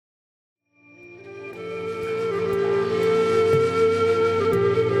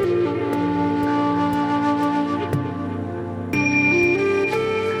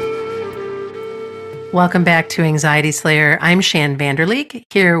Welcome back to Anxiety Slayer. I'm Shan Vanderleek,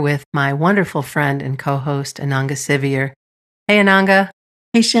 here with my wonderful friend and co-host Ananga Sivyer. Hey, Ananga.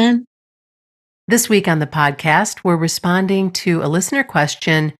 Hey, Shan. This week on the podcast, we're responding to a listener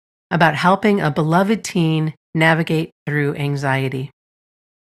question about helping a beloved teen navigate through anxiety.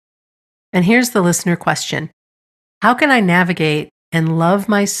 And here's the listener question. How can I navigate and love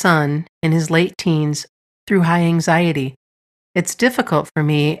my son in his late teens through high anxiety? It's difficult for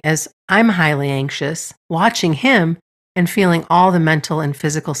me as I'm highly anxious, watching him and feeling all the mental and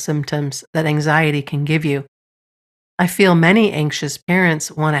physical symptoms that anxiety can give you. I feel many anxious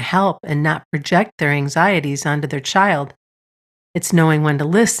parents want to help and not project their anxieties onto their child. It's knowing when to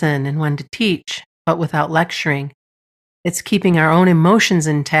listen and when to teach, but without lecturing. It's keeping our own emotions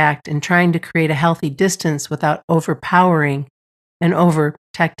intact and trying to create a healthy distance without overpowering and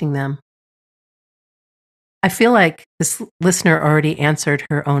overprotecting them. I feel like this listener already answered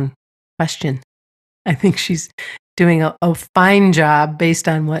her own question. I think she's doing a fine job based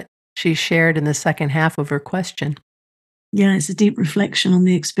on what she shared in the second half of her question. Yeah, it's a deep reflection on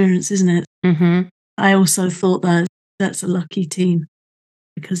the experience, isn't it? Mm-hmm. I also thought that that's a lucky teen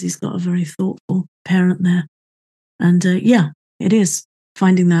because he's got a very thoughtful parent there. And yeah, it is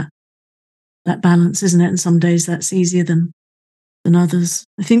finding that balance, isn't it? And some days that's easier than others.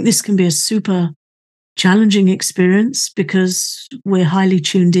 I think this can be a super challenging experience because we're highly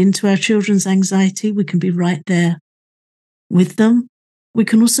tuned into our children's anxiety. We can be right there with them. We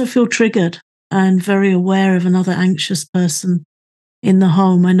can also feel triggered and very aware of another anxious person in the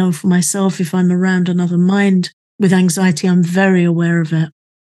home. I know for myself, if I'm around another mind with anxiety, I'm very aware of it.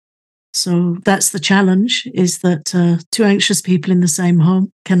 So that's the challenge, is that two anxious people in the same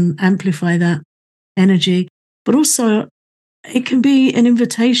home can amplify that energy. But also, it can be an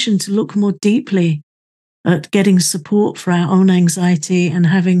invitation to look more deeply at getting support for our own anxiety and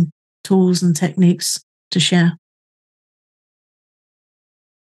having tools and techniques to share.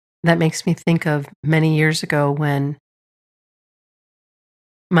 That makes me think of many years ago when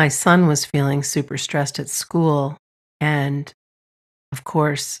my son was feeling super stressed at school. And of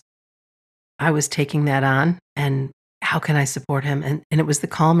course, I was taking that on. And how can I support him? And it was the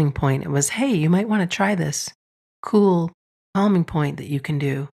calming point. It was, hey, you might want to try this cool calming point that you can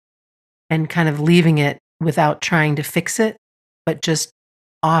do. And kind of leaving it without trying to fix it, but just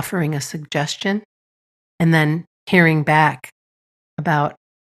offering a suggestion and then hearing back about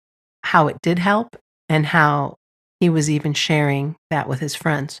how it did help and how he was even sharing that with his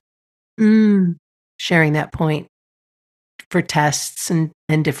friends. Sharing that point for tests and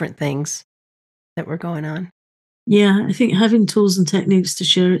different things that were going on. Yeah, I think having tools and techniques to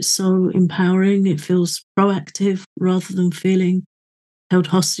share it's so empowering. It feels proactive rather than feeling held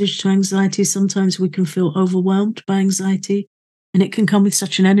hostage to anxiety. Sometimes we can feel overwhelmed by anxiety, and it can come with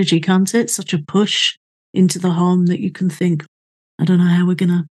such an energy, can't it? Such a push into the home that you can think, I don't know how we're going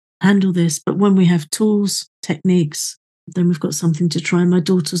to handle this. But when we have tools, techniques, then we've got something to try. My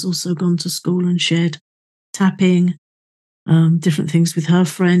daughter's also gone to school and shared tapping, different things with her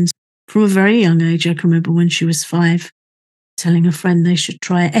friends. From a very young age, I can remember when she was 5, telling a friend they should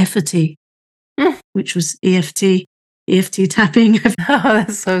try EFT, which was EFT tapping. Oh,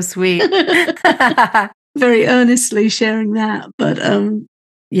 that's so sweet. Very earnestly sharing that. But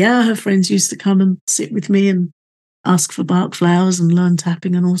yeah, her friends used to come and sit with me and ask for Bach flowers and learn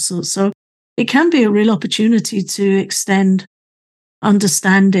tapping and all sorts. So it can be a real opportunity to extend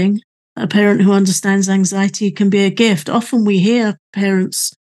understanding. A parent who understands anxiety can be a gift. Often we hear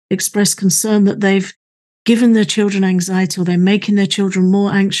parents express concern that they've given their children anxiety, or they're making their children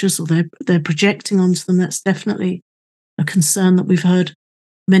more anxious, or they're projecting onto them. That's definitely a concern that we've heard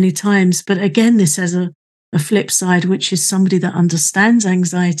many times. But again, this has a flip side, which is somebody that understands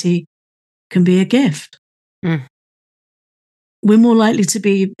anxiety can be a gift. We're more likely to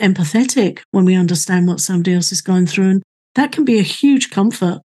be empathetic when we understand what somebody else is going through. And that can be a huge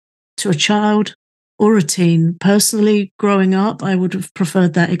comfort to a child or a teen. Personally, growing up, I would have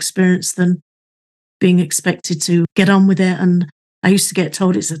preferred that experience than being expected to get on with it. And I used to get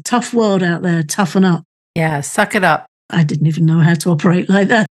told it's a tough world out there, toughen up. Yeah, suck it up. I didn't even know how to operate like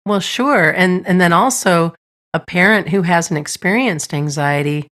that. Well, sure. And then also a parent who hasn't experienced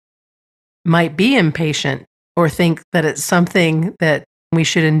anxiety might be impatient or think that it's something that we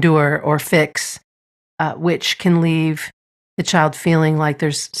should endure or fix, which can leave the child feeling like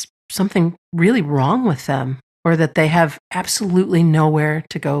there's something really wrong with them, or that they have absolutely nowhere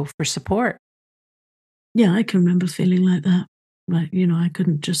to go for support. Yeah, I can remember feeling like that. Like, I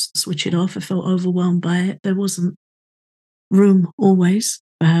couldn't just switch it off. I felt overwhelmed by it. There wasn't room always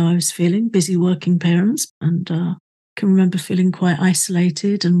for how I was feeling, busy working parents. And can remember feeling quite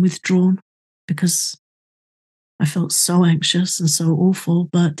isolated and withdrawn because I felt so anxious and so awful,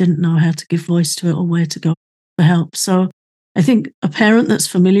 but didn't know how to give voice to it or where to go for help. So I think a parent that's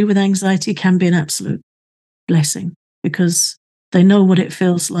familiar with anxiety can be an absolute blessing because they know what it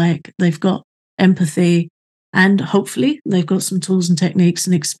feels like. They've got empathy and hopefully they've got some tools and techniques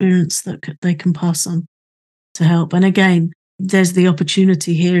and experience that they can pass on to help. And again, there's the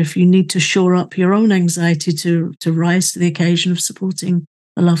opportunity here if you need to shore up your own anxiety to rise to the occasion of supporting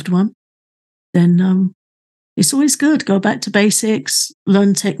a loved one, then it's always good. Go back to basics,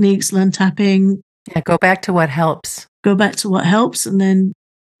 learn techniques, learn tapping. Yeah, go back to what helps. Go back to what helps. And then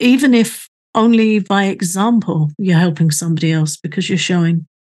even if only by example, you're helping somebody else because you're showing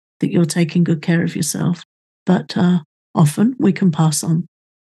that you're taking good care of yourself. But often we can pass on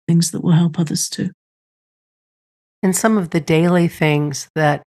things that will help others too. And some of the daily things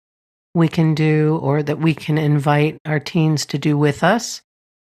that we can do or that we can invite our teens to do with us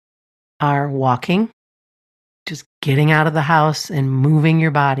are walking, just getting out of the house and moving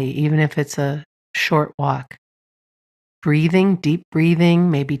your body, even if it's a short walk. Breathing, deep breathing,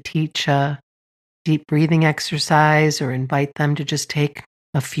 maybe teach a deep breathing exercise or invite them to just take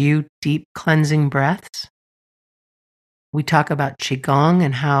a few deep cleansing breaths. We talk about Qigong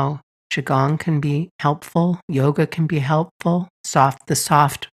and how Qigong can be helpful. Yoga can be helpful. The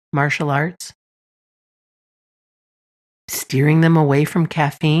soft martial arts. Steering them away from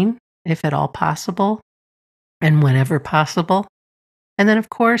caffeine, if at all possible, and whenever possible. And then, of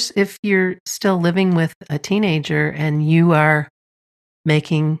course, if you're still living with a teenager and you are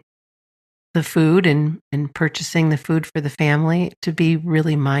making the food and purchasing the food for the family, to be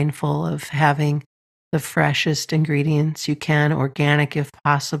really mindful of having the freshest ingredients you can, organic if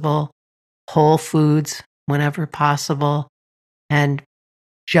possible, whole foods whenever possible, and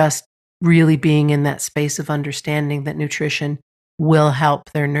just really being in that space of understanding that nutrition will help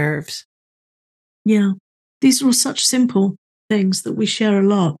their nerves. Yeah, these are all such simple things that we share a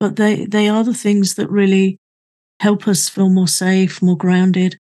lot, but they are the things that really help us feel more safe, more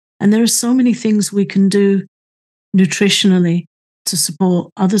grounded. And there are so many things we can do nutritionally to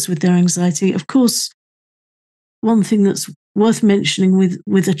support others with their anxiety. Of course, one thing that's worth mentioning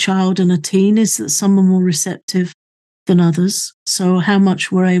with a child and a teen is that some are more receptive than others. So how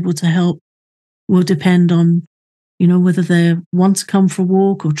much we're able to help will depend on, whether they want to come for a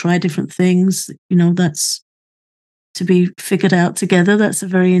walk or try different things. That's to be figured out together. That's a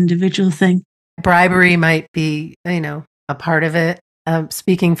very individual thing. Bribery might be, a part of it.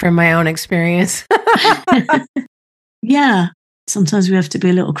 Speaking from my own experience. Yeah. Sometimes we have to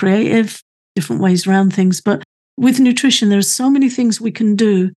be a little creative, different ways around things. But with nutrition, there are so many things we can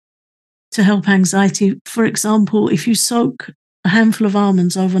do to help anxiety. For example, if you soak a handful of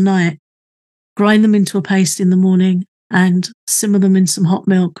almonds overnight, grind them into a paste in the morning and simmer them in some hot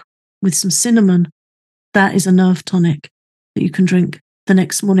milk with some cinnamon, that is a nerve tonic that you can drink the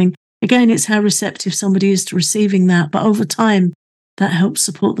next morning. Again, it's how receptive somebody is to receiving that. But over time, that helps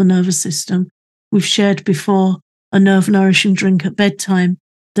support the nervous system. We've shared before a nerve nourishing drink at bedtime.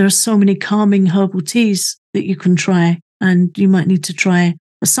 There are so many calming herbal teas that you can try, and you might need to try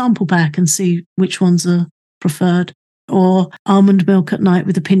a sample pack and see which ones are preferred. Or almond milk at night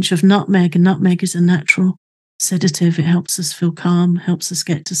with a pinch of nutmeg. And nutmeg is a natural sedative. It helps us feel calm, helps us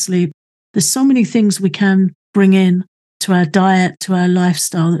get to sleep. There's so many things we can bring in to our diet, to our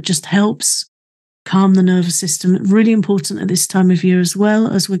lifestyle that just helps calm the nervous system. Really important at this time of year as well,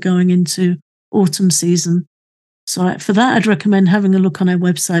 as we're going into autumn season. So for that, I'd recommend having a look on our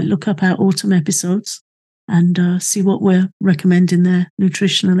website, look up our autumn episodes and see what we're recommending there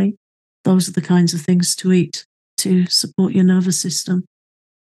nutritionally. Those are the kinds of things to eat to support your nervous system.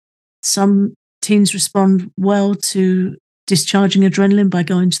 Some teens respond well to discharging adrenaline by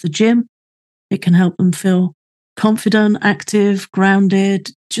going to the gym. It can help them feel confident, active, grounded,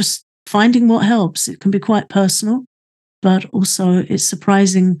 just finding what helps. It can be quite personal, but also it's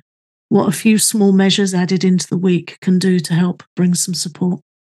surprising what a few small measures added into the week can do to help bring some support.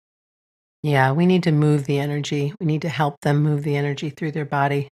 Yeah, we need to move the energy. We need to help them move the energy through their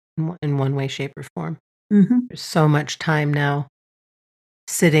body in one way, shape, or form. Mm-hmm. There's so much time now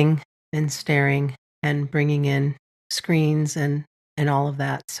sitting and staring and bringing in screens and all of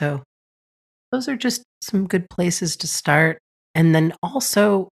that. So those are just some good places to start. And then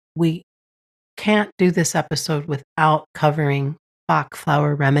also, we can't do this episode without covering Bach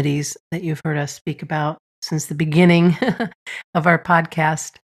flower remedies that you've heard us speak about since the beginning of our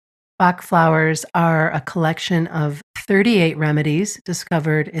podcast. Bach flowers are a collection of 38 remedies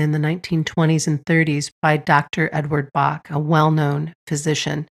discovered in the 1920s and 30s by Dr. Edward Bach, a well-known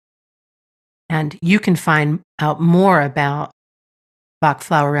physician. And you can find out more about Bach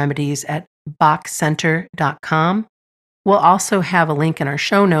flower remedies at bachcenter.com. We'll also have a link in our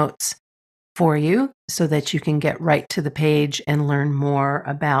show notes for you so that you can get right to the page and learn more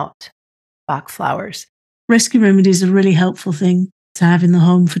about Bach flowers. Rescue Remedy is a really helpful thing to have in the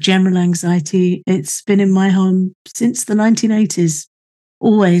home for general anxiety. It's been in my home since the 1980s.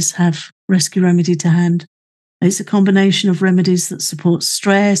 Always have Rescue Remedy to hand. It's a combination of remedies that support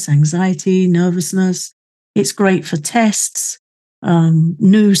stress, anxiety, nervousness. It's great for tests,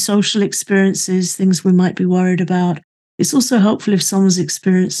 new social experiences, things we might be worried about. It's also helpful if someone's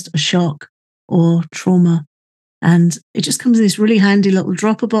experienced a shock or trauma. And it just comes in this really handy little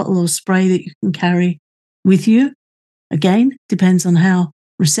dropper bottle or spray that you can carry with you. Again, depends on how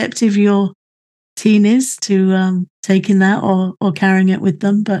receptive your teen is to taking that or carrying it with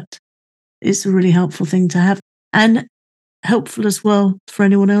them. But it's a really helpful thing to have. And helpful as well for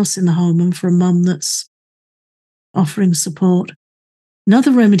anyone else in the home and for a mum that's offering support.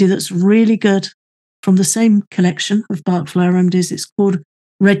 Another remedy that's really good from the same collection of Bach flower remedies, it's called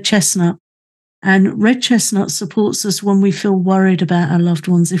red chestnut. And red chestnut supports us when we feel worried about our loved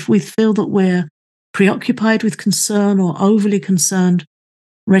ones. If we feel that we're preoccupied with concern or overly concerned,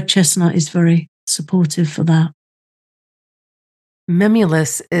 red chestnut is very supportive for that.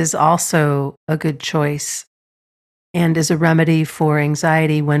 Mimulus is also a good choice and is a remedy for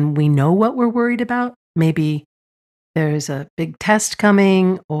anxiety when we know what we're worried about. Maybe there's a big test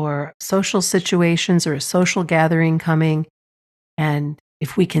coming or social situations or a social gathering coming. And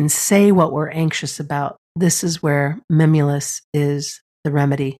if we can say what we're anxious about, this is where Mimulus is the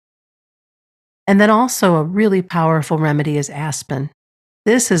remedy. And then also a really powerful remedy is aspen.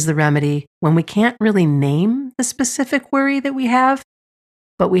 This is the remedy when we can't really name the specific worry that we have,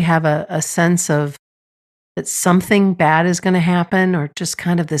 but we have a sense of that something bad is going to happen or just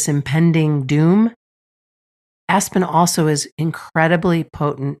kind of this impending doom. Aspen also is incredibly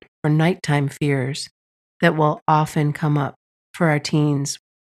potent for nighttime fears that will often come up for our teens.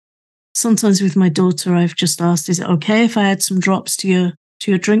 Sometimes with my daughter, I've just asked, is it okay if I add some drops to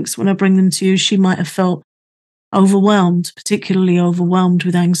your drinks when I bring them to you? She might have felt overwhelmed, particularly overwhelmed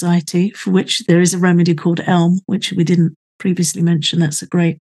with anxiety, for which there is a remedy called Elm, which we didn't previously mention. That's a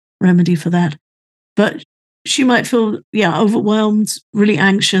great remedy for that. But she might feel, overwhelmed, really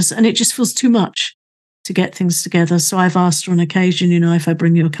anxious, and it just feels too much to get things together. So I've asked her on occasion, if I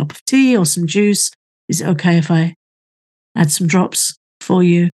bring you a cup of tea or some juice, is it okay if I add some drops for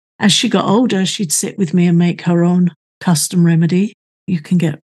you? As she got older, she'd sit with me and make her own custom remedy. You can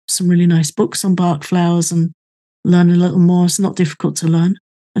get some really nice books on Bach flowers and learn a little more. It's not difficult to learn.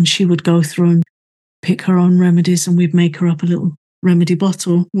 And she would go through and pick her own remedies, and we'd make her up a little remedy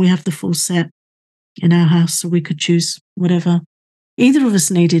bottle. We have the full set in our house, so we could choose whatever either of us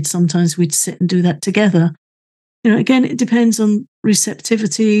needed. Sometimes we'd sit and do that together. Again, it depends on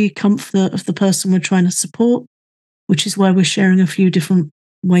receptivity, comfort of the person we're trying to support, which is why we're sharing a few different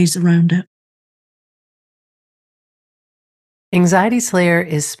ways around it. Anxiety Slayer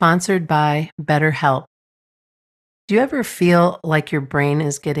is sponsored by BetterHelp. Do you ever feel like your brain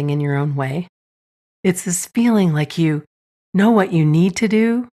is getting in your own way? It's this feeling like you know what you need to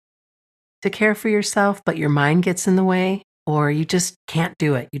do to care for yourself, but your mind gets in the way, or you just can't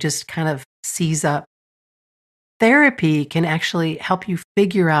do it. You just kind of seize up. Therapy can actually help you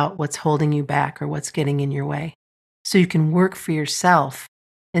figure out what's holding you back or what's getting in your way, so you can work for yourself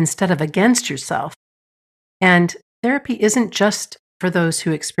instead of against yourself. And therapy isn't just for those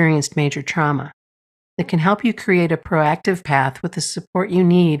who experienced major trauma. It can help you create a proactive path with the support you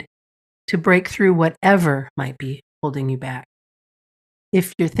need to break through whatever might be holding you back.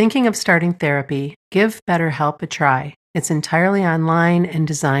 If you're thinking of starting therapy, give BetterHelp a try. It's entirely online and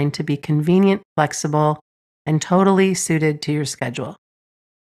designed to be convenient, flexible, and totally suited to your schedule.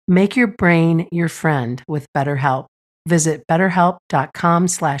 Make your brain your friend with BetterHelp. Visit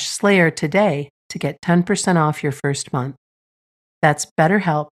betterhelp.com/slayer today to get 10% off your first month. That's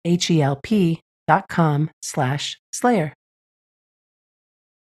BetterHelp, HELP.com/slayer.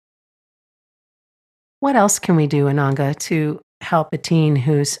 What else can we do, Ananga, to help a teen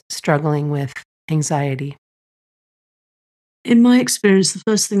who's struggling with anxiety? In my experience, the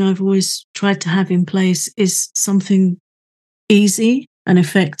first thing I've always tried to have in place is something easy and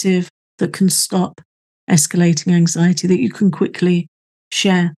effective that can stop escalating anxiety, that you can quickly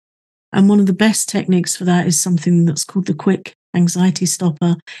share. And one of the best techniques for that is something that's called the Quick Anxiety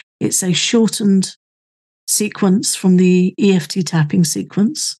Stopper. It's a shortened sequence from the EFT tapping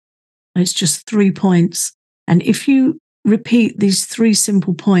sequence. It's just 3 points. And if you repeat these 3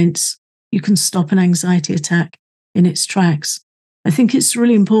 simple points, you can stop an anxiety attack in its tracks. I think it's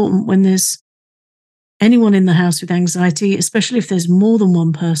really important when there's anyone in the house with anxiety, especially if there's more than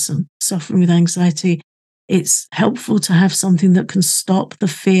one person suffering with anxiety, it's helpful to have something that can stop the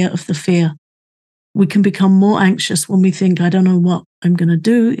fear of the fear. We can become more anxious when we think, I don't know what I'm going to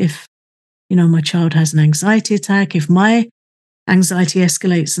do if, my child has an anxiety attack. If my anxiety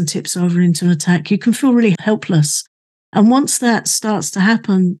escalates and tips over into an attack, you can feel really helpless. And once that starts to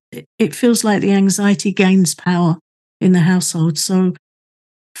happen, it feels like the anxiety gains power in the household. So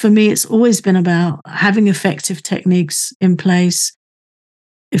for me, it's always been about having effective techniques in place,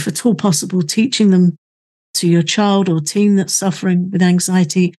 if at all possible, teaching them to your child or teen that's suffering with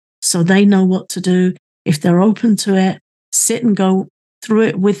anxiety so they know what to do. If they're open to it, sit and go through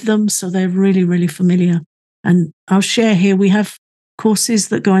it with them so they're really, really familiar. And I'll share here, we have courses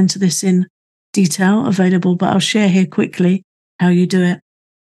that go into this in detail available, but I'll share here quickly how you do it.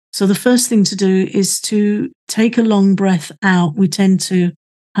 So the first thing to do is to take a long breath out. We tend to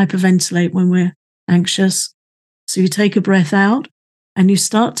hyperventilate when we're anxious. So you take a breath out and you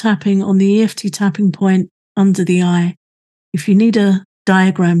start tapping on the EFT tapping point under the eye. If you need a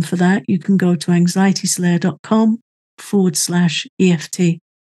diagram for that, you can go to anxietyslayer.com/EFT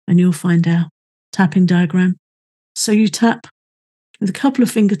and you'll find our tapping diagram. So you tap with a couple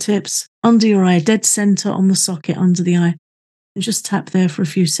of fingertips under your eye, dead center on the socket under the eye, and just tap there for a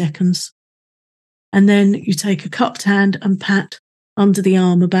few seconds. And then you take a cupped hand and pat under the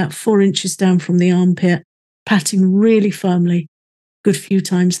arm, about 4 inches down from the armpit, patting really firmly. Good few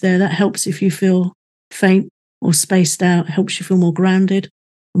times there. That helps if you feel faint or spaced out, helps you feel more grounded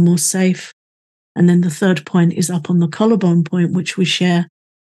and more safe. And then the third point is up on the collarbone point, which we share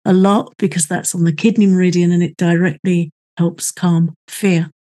a lot because that's on the kidney meridian and it directly helps calm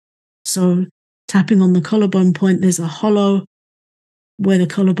fear. So tapping on the collarbone point, there's a hollow where the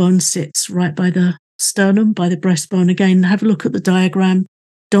collarbone sits right by the sternum, by the breastbone. Again, have a look at the diagram.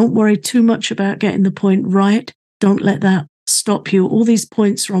 Don't worry too much about getting the point right. Don't let that stop you. All these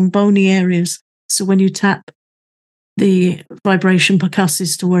points are on bony areas. So when you tap, the vibration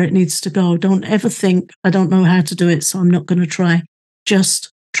percusses to where it needs to go. Don't ever think, I don't know how to do it, so I'm not going to try.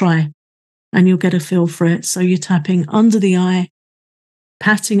 Just try and you'll get a feel for it. So you're tapping under the eye,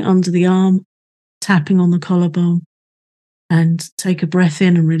 patting under the arm, tapping on the collarbone, and take a breath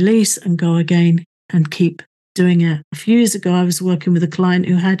in and release and go again and keep doing it. A few years ago, I was working with a client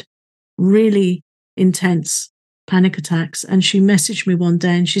who had really intense panic attacks, and she messaged me one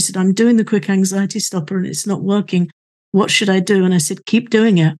day and she said, I'm doing the quick anxiety stopper and it's not working. What should I do? And I said, keep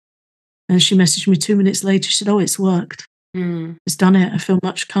doing it. And she messaged me 2 minutes later. She said, oh, it's worked. It's done it. I feel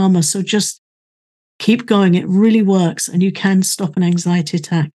much calmer. So just keep going. It really works. And you can stop an anxiety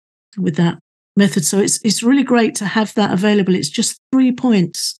attack with that method. So it's really great to have that available. It's just 3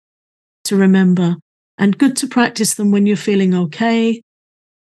 points to remember and good to practice them when you're feeling okay.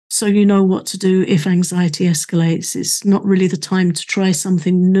 So you know what to do if anxiety escalates. It's not really the time to try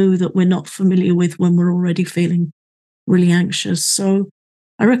something new that we're not familiar with when we're already feeling really anxious. So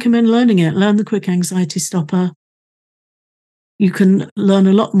I recommend learning it. Learn the quick anxiety stopper. You can learn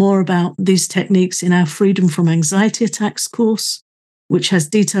a lot more about these techniques in our Freedom from Anxiety Attacks course, which has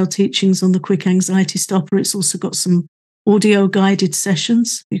detailed teachings on the quick anxiety stopper. It's also got some audio guided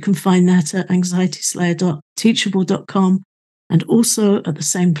sessions. You can find that at anxietyslayer.teachable.com. And also at the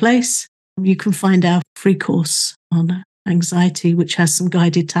same place, you can find our free course on anxiety, which has some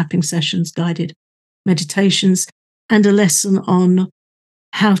guided tapping sessions, guided meditations, and a lesson on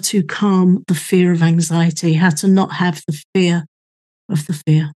how to calm the fear of anxiety, how to not have the fear of the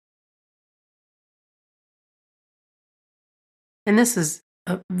fear. And this is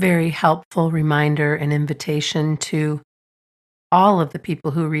a very helpful reminder and invitation to all of the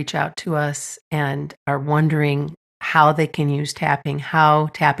people who reach out to us and are wondering how they can use tapping, how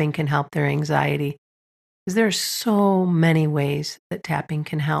tapping can help their anxiety. Because there are so many ways that tapping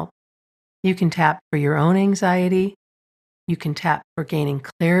can help. You can tap for your own anxiety. You can tap for gaining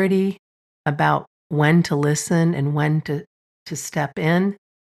clarity about when to listen and when to step in.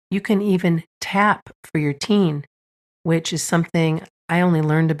 You can even tap for your teen, which is something I only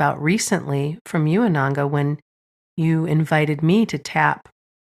learned about recently from you, Ananga, when you invited me to tap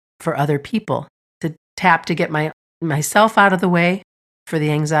for other people, to tap to get myself out of the way for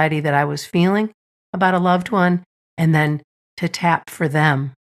the anxiety that I was feeling about a loved one, and then to tap for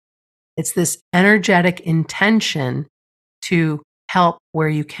them. It's this energetic intention to help where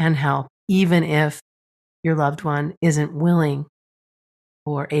you can help, even if your loved one isn't willing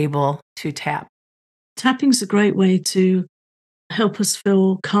or able to tap. Tapping's a great way to help us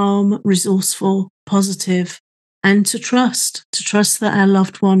feel calm, resourceful, positive, and to trust that our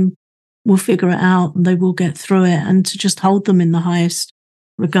loved one will figure it out and they will get through it, and to just hold them in the highest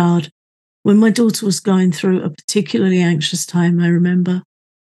regard. When my daughter was going through a particularly anxious time, I remember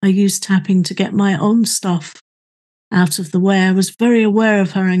I used tapping to get my own stuff out of the way. I was very aware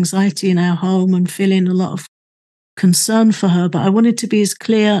of her anxiety in our home and feeling a lot of concern for her, but I wanted to be as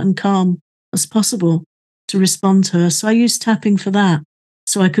clear and calm as possible to respond to her. So I used tapping for that,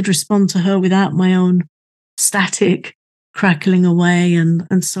 so I could respond to her without my own static crackling away,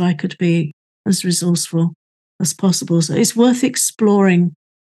 and so I could be as resourceful as possible. So it's worth exploring,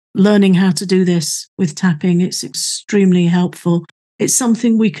 learning how to do this with tapping. It's extremely helpful. It's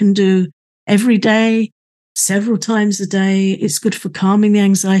something we can do every day, several times a day. It's good for calming the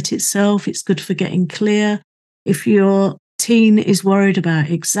anxiety itself. It's good for getting clear. If your teen is worried about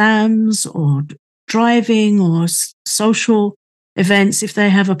exams or driving or social events, if they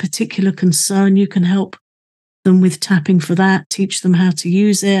have a particular concern, you can help them with tapping for that, teach them how to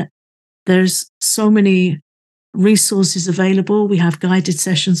use it. There's so many resources available. We have guided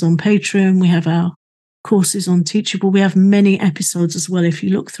sessions on Patreon. We have our courses on Teachable. We have many episodes as well. If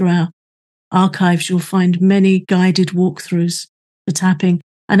you look through our archives, you'll find many guided walkthroughs for tapping.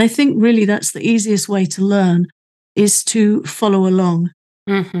 And I think really that's the easiest way to learn, is to follow along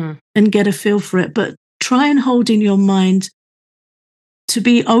and get a feel for it. But try and hold in your mind to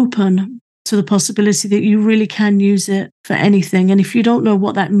be open to the possibility that you really can use it for anything. And if you don't know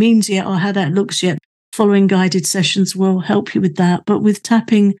what that means yet or how that looks yet, following guided sessions will help you with that. But with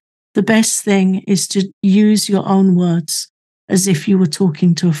tapping, the best thing is to use your own words as if you were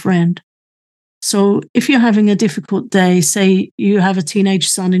talking to a friend. So if you're having a difficult day, say you have a teenage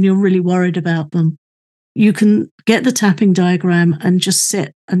son and you're really worried about them, you can get the tapping diagram and just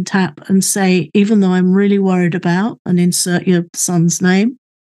sit and tap and say, even though I'm really worried about, and insert your son's name,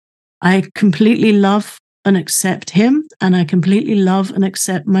 I completely love and accept him, and I completely love and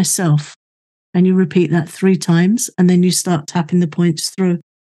accept myself. And you repeat that 3 times, and then you start tapping the points through.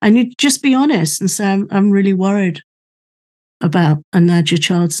 And you just be honest and say, I'm really worried about, and add your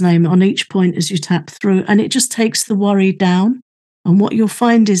child's name on each point as you tap through. And it just takes the worry down. And what you'll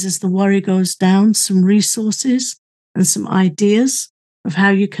find is, as the worry goes down, some resources and some ideas of how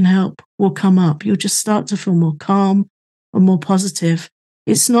you can help will come up. You'll just start to feel more calm and more positive.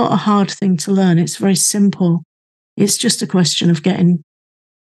 It's not a hard thing to learn. It's very simple. It's just a question of getting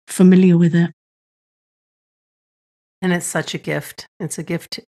familiar with it. And it's such a gift. It's a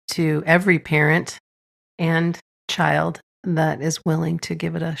gift to every parent and child that is willing to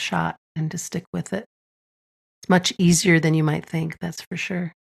give it a shot and to stick with it. It's much easier than you might think, that's for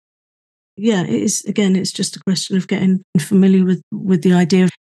sure. Yeah, it is. Again, it's just a question of getting familiar with the idea.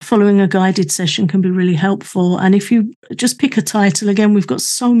 Following a guided session can be really helpful. And if you just pick a title, again, we've got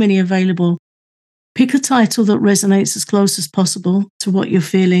so many available. Pick a title that resonates as close as possible to what you're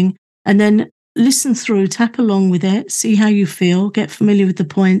feeling, and then listen through, tap along with it, see how you feel, get familiar with the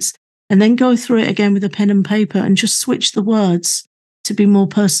points, and then go through it again with a pen and paper and just switch the words to be more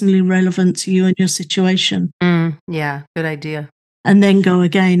personally relevant to you and your situation. Yeah, good idea. And then go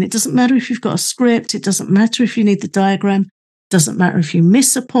again. It doesn't matter if you've got a script. It doesn't matter if you need the diagram. Doesn't matter if you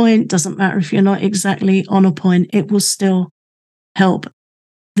miss a point. Doesn't matter if you're not exactly on a point. It will still help.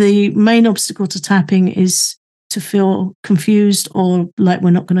 The main obstacle to tapping is to feel confused or like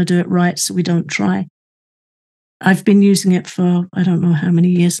we're not going to do it right, so we don't try. I've been using it for, I don't know how many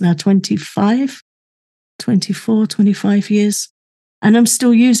years now, 25 years. And I'm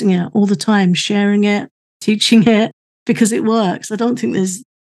still using it all the time, sharing it, teaching it, because it works. I don't think there's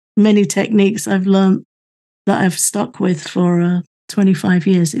many techniques I've learned that I've stuck with for 25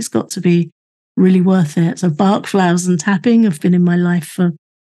 years. It's got to be really worth it. So bark flowers and tapping have been in my life for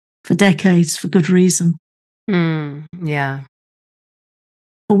decades for good reason. Yeah.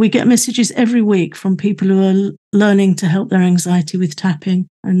 Well, we get messages every week from people who are learning to help their anxiety with tapping.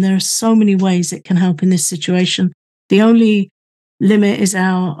 And there are so many ways it can help in this situation. The only limit is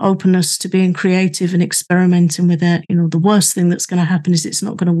our openness to being creative and experimenting with it. You know, the worst thing that's going to happen is it's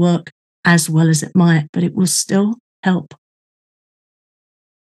not going to work as well as it might, but it will still help.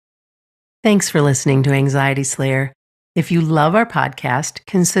 Thanks for listening to Anxiety Slayer. If you love our podcast,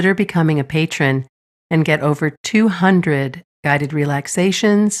 consider becoming a patron and get over 200 guided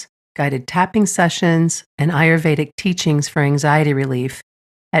relaxations, guided tapping sessions, and Ayurvedic teachings for anxiety relief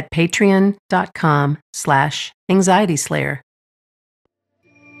at patreon.com/anxietyslayer.